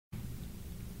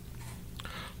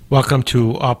Welcome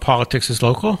to All Politics is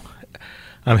Local.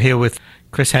 I'm here with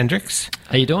Chris Hendricks.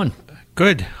 How you doing?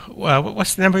 Good.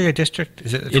 What's the number of your district?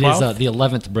 Is it 12? It is the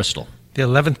 11th Bristol. The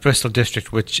 11th Bristol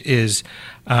district, which is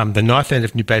the north end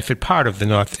of New Bedford, part of the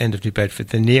north end of New Bedford,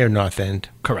 the near north end.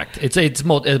 Correct. It's a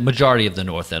majority of the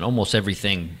north end, almost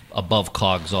everything above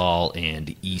Coggeshall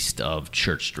and east of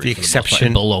Church Street. The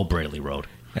exception below Braley Road.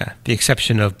 Yeah, the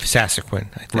exception of Sassaquin,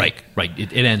 I think. Right.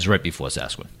 It ends right before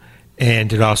Sassaquin.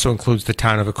 And it also includes the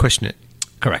town of Acushnet.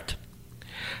 Correct.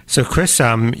 So, Chris,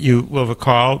 you will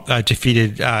recall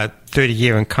defeated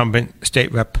 30-year incumbent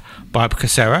State Rep Bob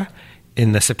Cassera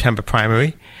in the September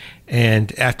primary.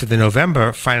 And after the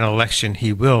November final election,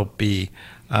 he will be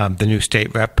the new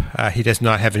State Rep. He does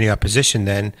not have any opposition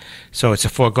then, so it's a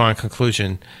foregone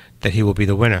conclusion that he will be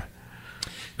the winner.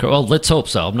 Well, let's hope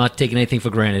so. I'm not taking anything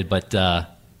for granted, but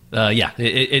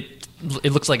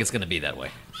it looks like it's going to be that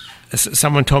way.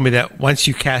 Someone told me that once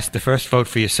you cast the first vote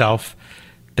for yourself,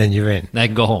 then you're in. I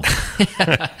can go home.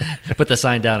 Put the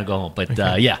sign down and go home. But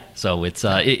so it's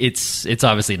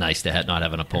obviously nice to not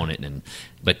have an opponent.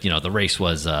 But the race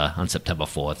was on September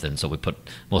 4th, and so we put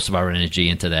most of our energy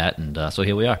into that, and so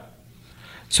here we are.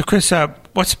 So, Chris,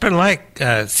 what's it been like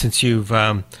since you've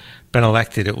been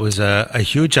elected? It was a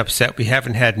huge upset. We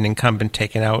haven't had an incumbent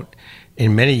taken out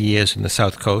in many years in the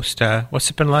South Coast. What's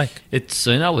it been like? It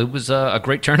was a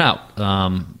great turnout.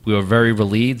 We were very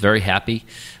relieved, very happy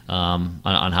on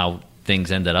how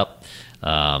things ended up.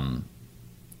 We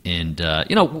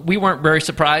weren't very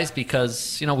surprised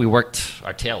because, we worked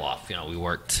our tail off. We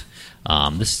worked.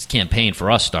 This campaign for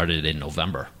us started in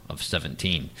November of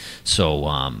 17.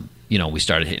 So, we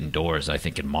started hitting doors, I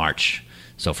think, in March.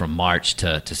 So from March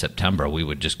to September, we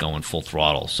would just go in full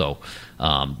throttle. So,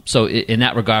 in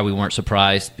that regard, we weren't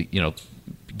surprised,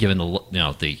 given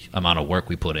the amount of work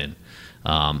we put in.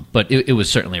 But it was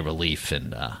certainly a relief,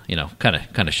 and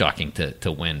kind of shocking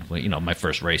to win. My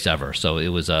first race ever. So it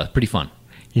was pretty fun.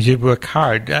 You did work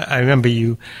hard. I remember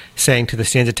you saying to the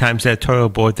Standard Times editorial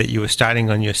board that you were starting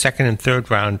on your second and third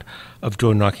round of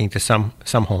door knocking to some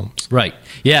homes. Right.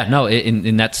 Yeah. No.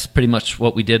 And that's pretty much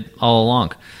what we did all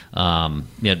along.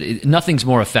 Nothing's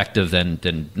more effective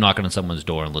than knocking on someone's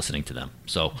door and listening to them.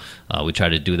 So we tried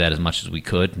to do that as much as we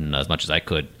could and as much as I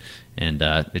could, and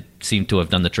it seemed to have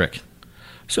done the trick.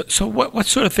 So what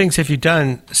sort of things have you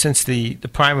done since the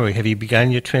primary? Have you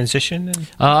begun your transition?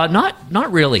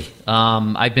 Not really.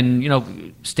 I've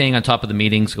been staying on top of the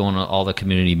meetings, going to all the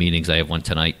community meetings. I have one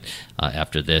tonight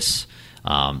after this.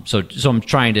 So I'm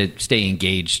trying to stay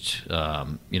engaged,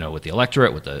 with the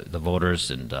electorate, with the voters,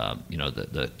 and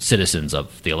the citizens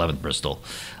of the 11th Bristol.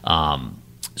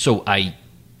 So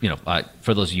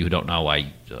for those of you who don't know,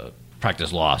 I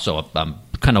practice law, so I'm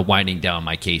kind of winding down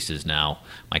my cases now,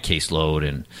 my caseload,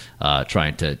 and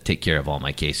trying to take care of all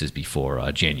my cases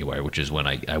before January, which is when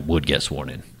I would get sworn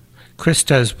in. Chris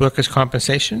does workers'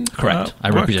 compensation? Correct. I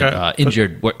represent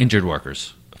injured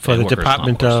workers. For the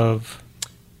Department of...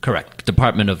 Correct.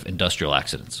 Department of Industrial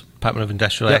Accidents. Department of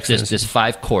Industrial Accidents. There's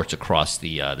 5 courts across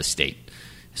the state.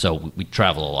 So we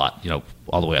travel a lot,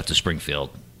 all the way up to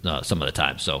Springfield some of the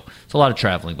time. So it's a lot of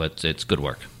traveling, but it's good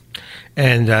work.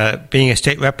 And being a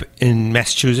state rep in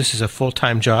Massachusetts is a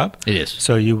full-time job. It is.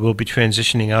 So you will be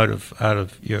transitioning out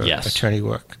of your attorney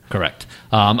work. Correct.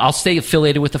 I'll stay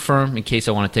affiliated with the firm in case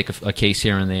I want to take a case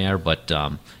here and there. But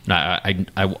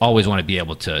I always want to be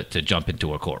able to jump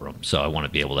into a courtroom. So I want to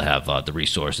be able to have the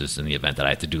resources in the event that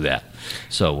I have to do that.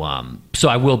 So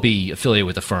I will be affiliated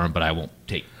with the firm, but I won't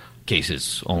take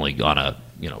cases only on a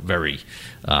very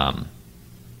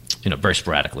very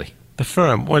sporadically. The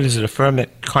firm, what is it? A firm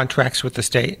that contracts with the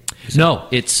state? No,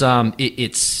 it's a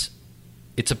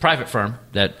private firm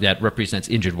that represents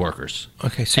injured workers.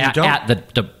 Okay, so at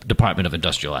the Department of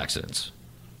Industrial Accidents.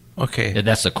 Okay, and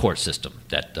that's the court system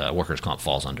that workers' comp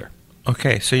falls under.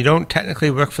 Okay, so you don't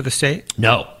technically work for the state?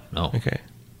 No. Okay.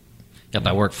 Yep,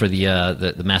 I work for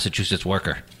the Massachusetts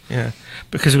worker. Yeah,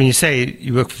 because when you say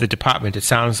you work for the department, it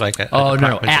sounds like a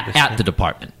department. At the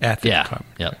department. At the department.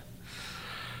 Yep.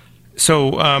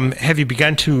 So have you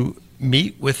begun to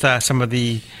meet with some of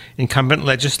the incumbent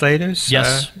legislators?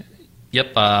 Yes.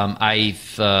 Yep.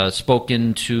 I've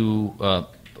spoken to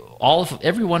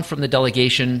everyone from the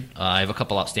delegation. I have a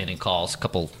couple outstanding calls, a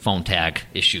couple phone tag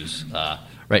issues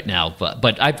right now.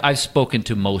 But I've spoken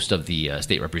to most of the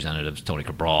state representatives, Tony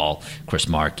Cabral, Chris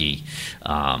Markey.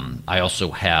 I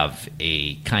also have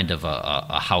a kind of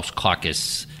a House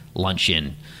caucus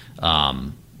luncheon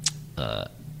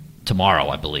tomorrow,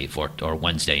 I believe, or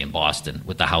Wednesday in Boston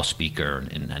with the House Speaker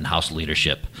and House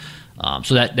leadership.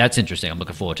 So that's interesting. I'm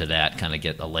looking forward to that, kind of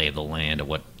get a lay of the land of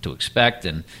what to expect.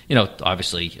 And,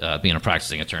 obviously, being a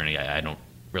practicing attorney, I don't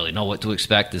really know what to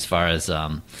expect as far as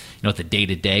the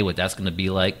day-to-day, what that's going to be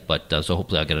like. But so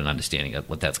hopefully I'll get an understanding of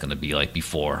what that's going to be like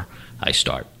before I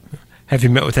start. Have you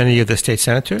met with any of the state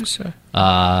senators?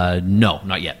 No,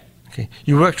 not yet. Okay.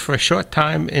 You worked for a short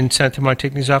time in Senator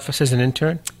Montigny's office as an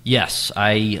intern? Yes,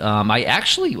 I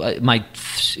actually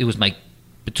it was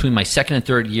between my second and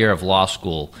third year of law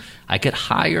school, I got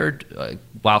hired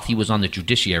while he was on the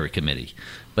Judiciary Committee.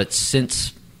 But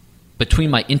since between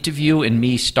my interview and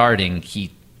me starting,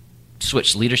 he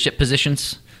switched leadership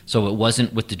positions, so it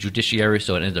wasn't with the Judiciary,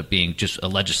 so it ended up being just a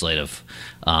legislative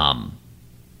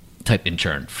type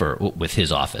intern with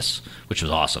his office, which was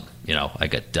awesome. I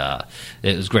got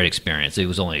it was a great experience. It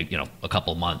was only a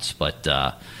couple months, but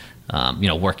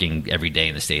working every day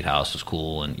in the State House was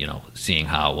cool, and seeing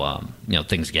how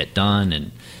things get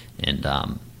done, and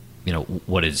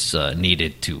what is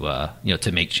needed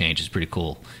to make change is pretty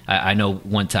cool. I know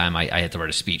one time I had to write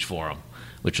a speech for him,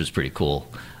 which was pretty cool.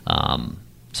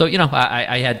 So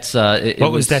I had.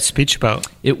 What was that speech about?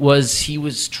 It was he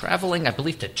was traveling, I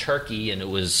believe, to Turkey, and it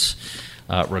was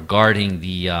regarding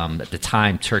the at the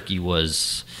time Turkey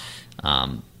was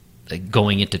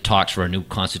going into talks for a new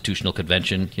constitutional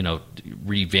convention.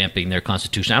 Revamping their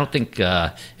constitution. I don't think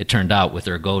it turned out with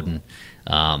Erdogan,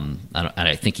 and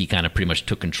I think he kind of pretty much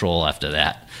took control after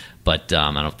that. But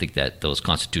I don't think that those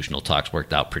constitutional talks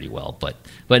worked out pretty well. But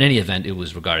in any event, it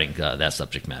was regarding that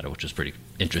subject matter, which was pretty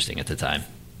interesting at the time.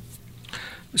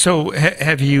 So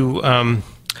have you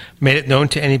made it known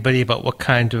to anybody about what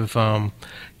kind of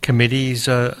committees,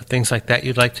 things like that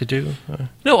you'd like to do?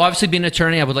 No, obviously being an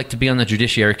attorney, I would like to be on the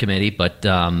Judiciary Committee, but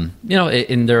and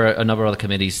there are a number of other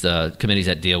committees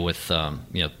that deal with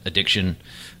addiction,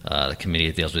 the committee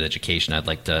that deals with education. I'd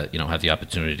like to have the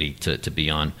opportunity to be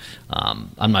on.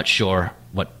 I'm not sure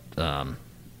what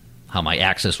how my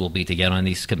access will be to get on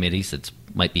these committees. It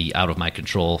might be out of my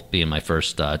control, being my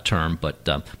first term, but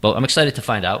I'm excited to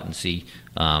find out and see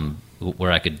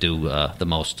where I could do the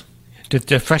most. Did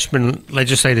the freshman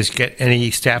legislators get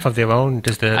any staff of their own?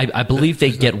 I believe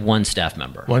they get one staff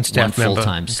member. One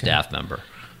full-time staff member.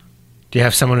 Do you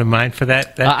have someone in mind for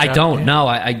that? I don't. No,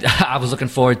 I was looking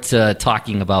forward to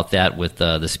talking about that with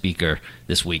the speaker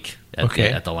this week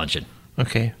at the luncheon.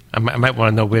 Okay, I might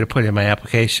want to know where to put in my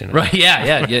application. Right?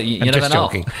 Yeah. You I'm never just know.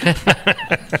 Joking.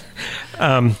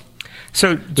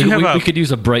 So we could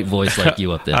use a bright voice like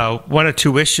you up there. One or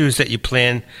two issues that you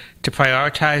plan to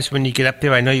prioritize when you get up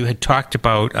there? I know you had talked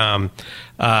about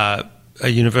a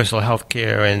universal health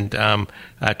care and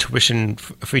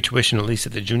free tuition, at least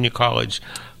at the junior college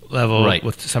level, right,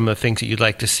 with some of the things that you'd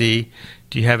like to see.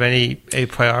 Do you have any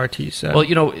priorities?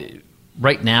 Well,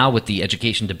 right now with the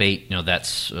education debate,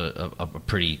 that's a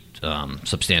pretty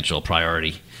substantial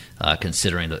priority.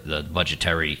 Considering the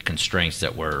budgetary constraints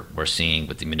that we're seeing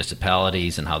with the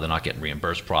municipalities and how they're not getting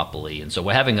reimbursed properly. And so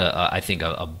we're having, I think,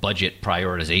 a budget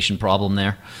prioritization problem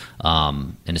there.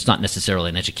 And it's not necessarily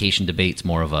an education debate. It's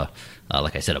more of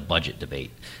like I said, a budget debate.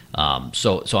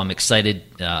 So I'm excited.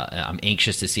 I'm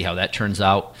anxious to see how that turns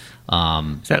out.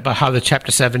 Is that about how the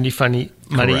Chapter 70 money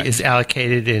Correct. Is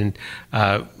allocated and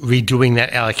redoing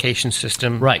that allocation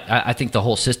system? Right. I think the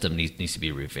whole system needs to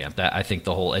be revamped. I think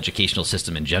the whole educational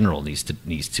system in general needs to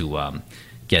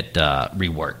get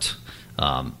reworked.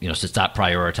 So stop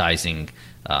prioritizing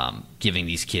giving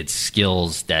these kids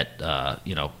skills that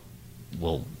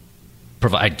will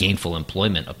provide gainful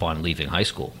employment upon leaving high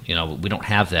school. We don't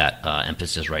have that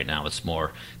emphasis right now. It's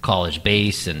more college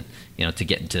based and to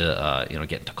get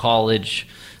into college.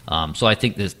 So I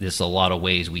think there's a lot of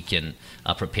ways we can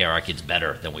prepare our kids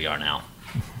better than we are now.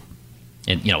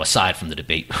 And aside from the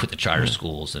debate with the charter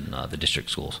schools and the district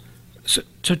schools. So,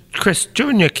 Chris,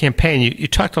 during your campaign, you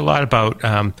talked a lot about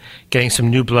getting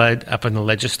some new blood up in the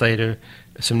legislature,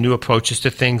 some new approaches to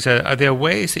things. Are there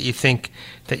ways that you think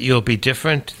that you'll be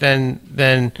different than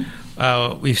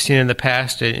we've seen in the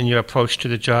past in your approach to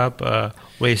the job?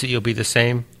 Ways that you'll be the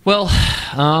same? Well,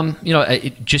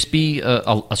 just be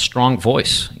a strong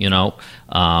voice.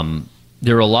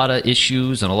 There are a lot of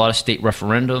issues and a lot of state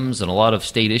referendums and a lot of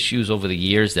state issues over the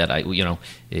years that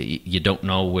you don't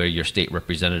know where your state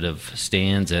representative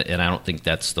stands, and I don't think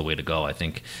that's the way to go. I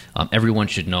think everyone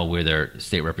should know where their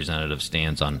state representative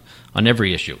stands on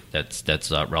every issue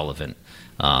that's relevant.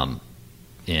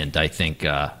 And I think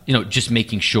just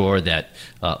making sure that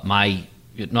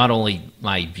not only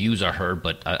my views are heard,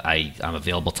 but I'm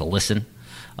available to listen.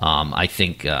 I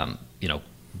think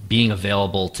being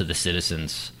available to the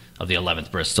citizens of the 11th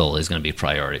Bristol is going to be a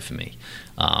priority for me.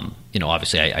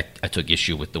 Obviously I took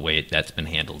issue with the way that's been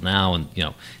handled now, and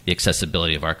the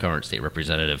accessibility of our current state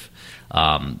representative.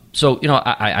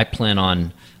 I plan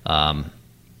on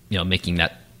making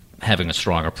that having a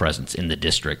stronger presence in the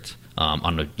district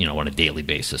on a daily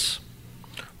basis.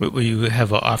 Will you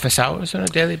have office hours on a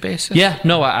daily basis? Yeah,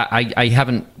 no, I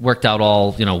haven't worked out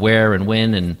all where and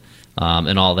when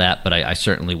and all that, but I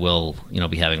certainly will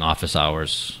be having office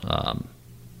hours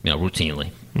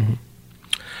routinely. Mm-hmm.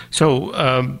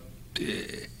 So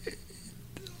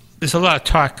there's a lot of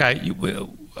talk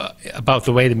about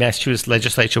the way the Massachusetts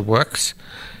legislature works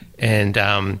and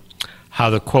how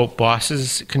the quote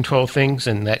bosses control things,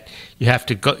 and that you have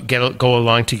to go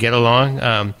along to get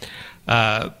along.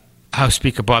 House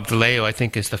Speaker Bob DeLeo, I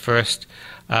think, is the first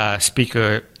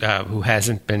speaker who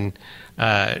hasn't been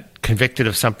convicted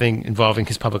of something involving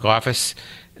his public office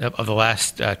of the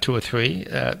last 2 or 3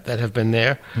 that have been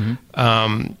there.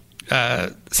 Mm-hmm.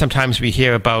 Sometimes we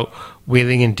hear about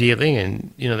wheeling and dealing,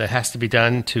 and that has to be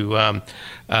done to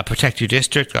protect your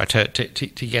district or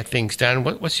to get things done.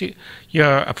 What's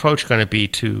your approach going to be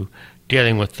to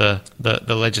dealing with the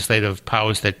legislative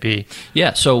powers that be?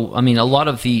 Yeah, so a lot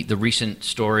of the recent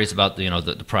stories about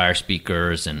the prior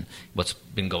speakers and what's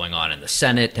been going on in the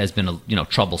Senate has been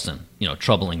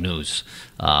troubling news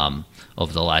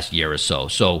over the last year or so.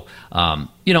 So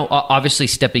obviously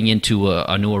stepping into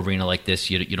a new arena like this,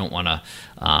 you don't want to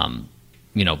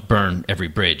burn every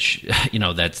bridge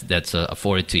that's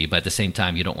afforded to you, but at the same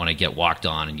time you don't want to get walked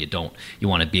on, and you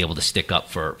want to be able to stick up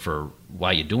for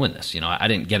why you're doing this. I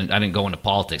didn't go into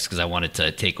politics because I wanted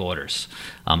to take orders.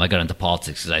 I got into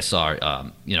politics because I saw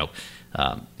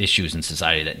issues in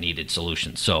society that needed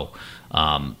solutions. So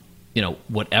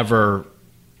whatever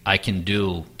I can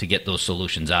do to get those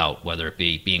solutions out, whether it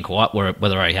be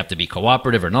whether I have to be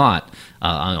cooperative or not,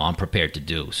 I'm prepared to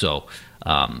do. So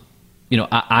I've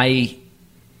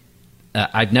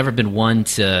never been one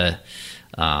to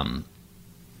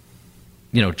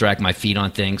drag my feet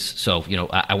on things. So,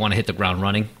 I want to hit the ground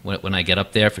running when I get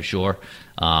up there, for sure.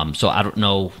 So I don't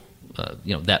know,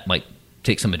 that might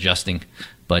take some adjusting,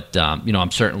 but,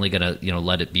 I'm certainly going to,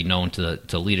 let it be known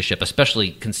to leadership,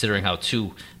 especially considering how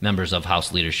 2 members of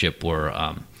House leadership were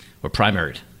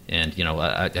primaried. And,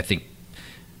 I think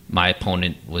my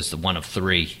opponent was one of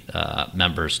 3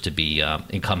 members to be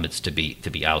incumbents to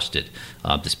be ousted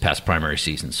this past primary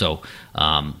season. So,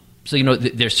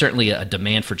 there's certainly a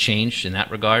demand for change in that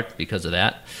regard because of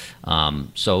that.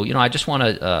 So, I just want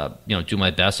to, do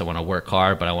my best. I want to work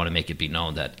hard, but I want to make it be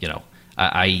known that,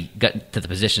 I got to the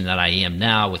position that I am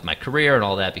now with my career and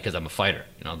all that because I'm a fighter,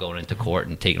 going into court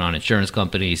and taking on insurance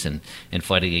companies and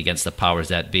fighting against the powers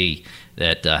that be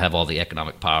that have all the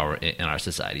economic power in our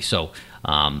society. So,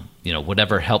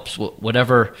 whatever helps,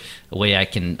 whatever way I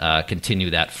can continue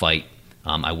that fight,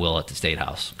 I will at the State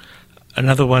House.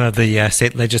 Another one of the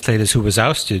state legislators who was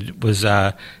ousted was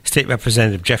State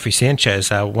Representative Jeffrey Sanchez,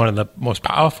 one of the most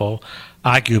powerful,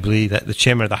 arguably, the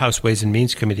chairman of the House Ways and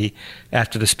Means Committee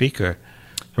after the Speaker.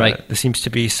 Right. There seems to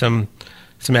be some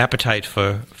appetite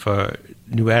for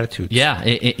new attitudes. Yeah,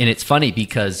 and it's funny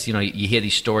because, you hear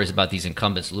these stories about these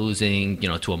incumbents losing,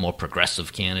 to a more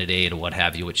progressive candidate or what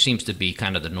have you, which seems to be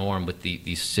kind of the norm with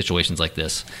these situations like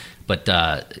this. But,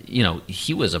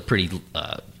 he was a pretty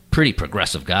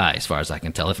progressive guy, as far as I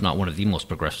can tell, if not one of the most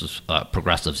progressives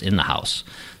in the House.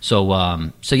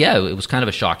 So yeah, it was kind of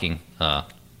a shocking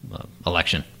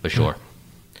election, for sure.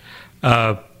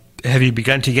 Have you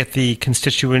begun to get the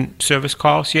constituent service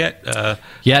calls yet?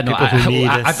 Yeah, no,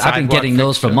 I've been getting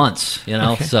those for months,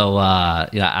 Okay. So,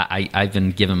 I've been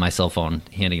giving my cell phone,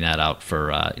 handing that out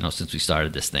for, since we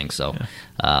started this thing. So,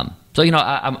 yeah.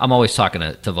 I'm always talking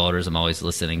to voters. I'm always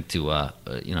listening to,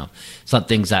 some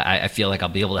things I feel like I'll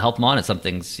be able to help them on, and some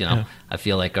things, I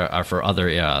feel like are for other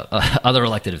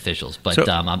elected officials. But so,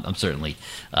 I'm certainly,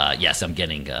 yes, I'm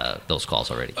getting those calls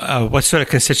already. What sort of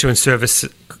constituent service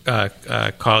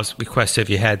calls, requests have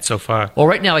you had so far? Well,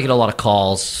 right now I get a lot of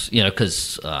calls,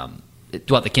 because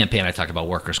throughout the campaign I talked about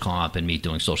workers' comp and me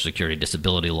doing Social Security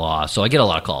disability law. So I get a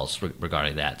lot of calls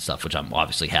regarding that stuff, which I'm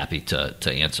obviously happy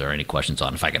to answer any questions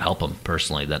on. If I can help them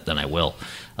personally, then I will.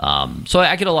 So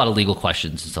I get a lot of legal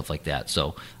questions and stuff like that.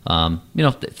 So,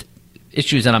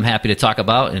 issues that I'm happy to talk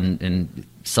about and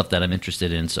stuff that I'm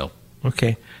interested in. So.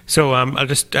 Okay. So I'll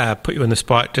just put you on the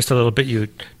spot just a little bit. You're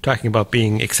talking about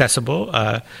being accessible,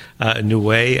 a new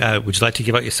way. Would you like to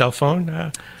give out your cell phone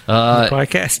on the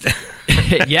podcast?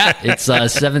 Yeah, it's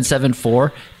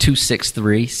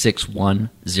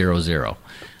 774-263-6100.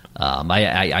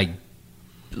 I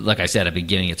like I said, I've been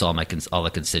giving it to all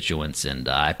the constituents, and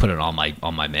I put it on my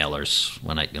mailers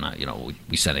when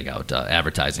we sending out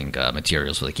advertising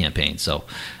materials for the campaign. So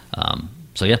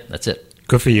yeah, that's it.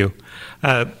 Good for you.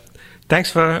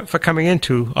 Thanks for coming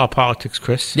into All Politics,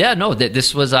 Chris. Yeah, no,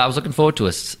 this was I was looking forward to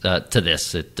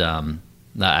this. It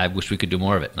I wish we could do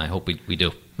more of it, and I hope we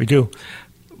do. We do.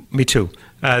 Me too.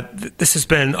 This has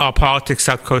been All Politics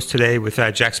South Coast today with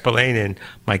Jack Spillane, and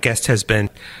my guest has been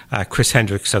Chris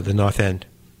Hendricks of the North End.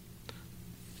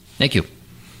 Thank you.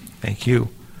 Thank you.